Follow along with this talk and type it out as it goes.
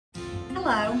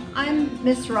Hello, I'm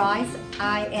Miss Rice.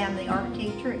 I am the art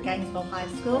teacher at Gainesville High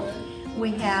School.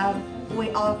 We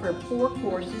offer 4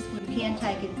 courses. We can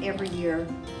take it every year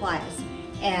class,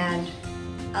 and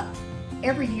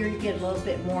every year you get a little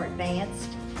bit more advanced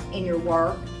in your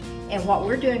work. And what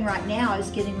we're doing right now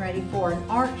is getting ready for an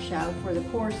art show for the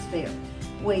course fair.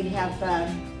 We have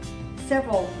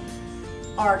several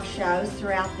art shows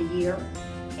throughout the year,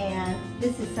 and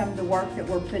this is some of the work that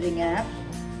we're putting up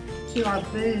to our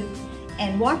booth.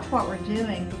 And watch what we're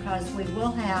doing, because we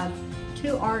will have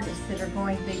 2 artists that are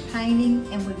going to be painting,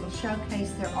 and we will showcase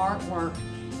their artwork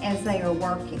as they are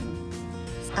working.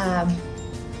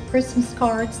 Christmas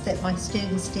cards that my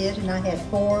students did, and I had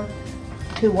 4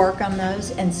 to work on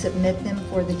those and submit them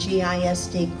for the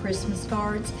GISD Christmas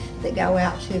cards that go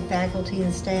out to faculty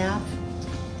and staff.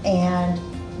 And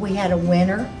we had a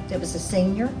winner that was a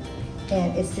senior,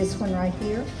 and it's this one right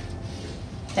here.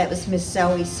 That was Miss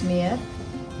Zoe Smith.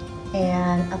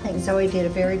 And I think Zoe did a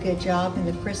very good job, and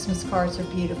the Christmas cards are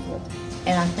beautiful.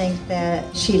 And I think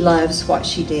that she loves what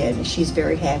she did, and she's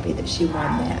very happy that she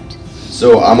won that.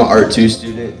 So I'm an Art 2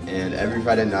 student, and every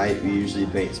Friday night we usually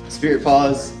paint spirit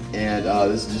paws, and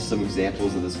this is just some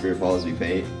examples of the spirit paws we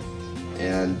paint.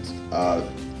 And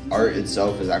art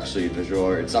itself is actually visual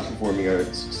art. It's not performing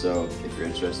arts, so if you're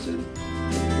interested.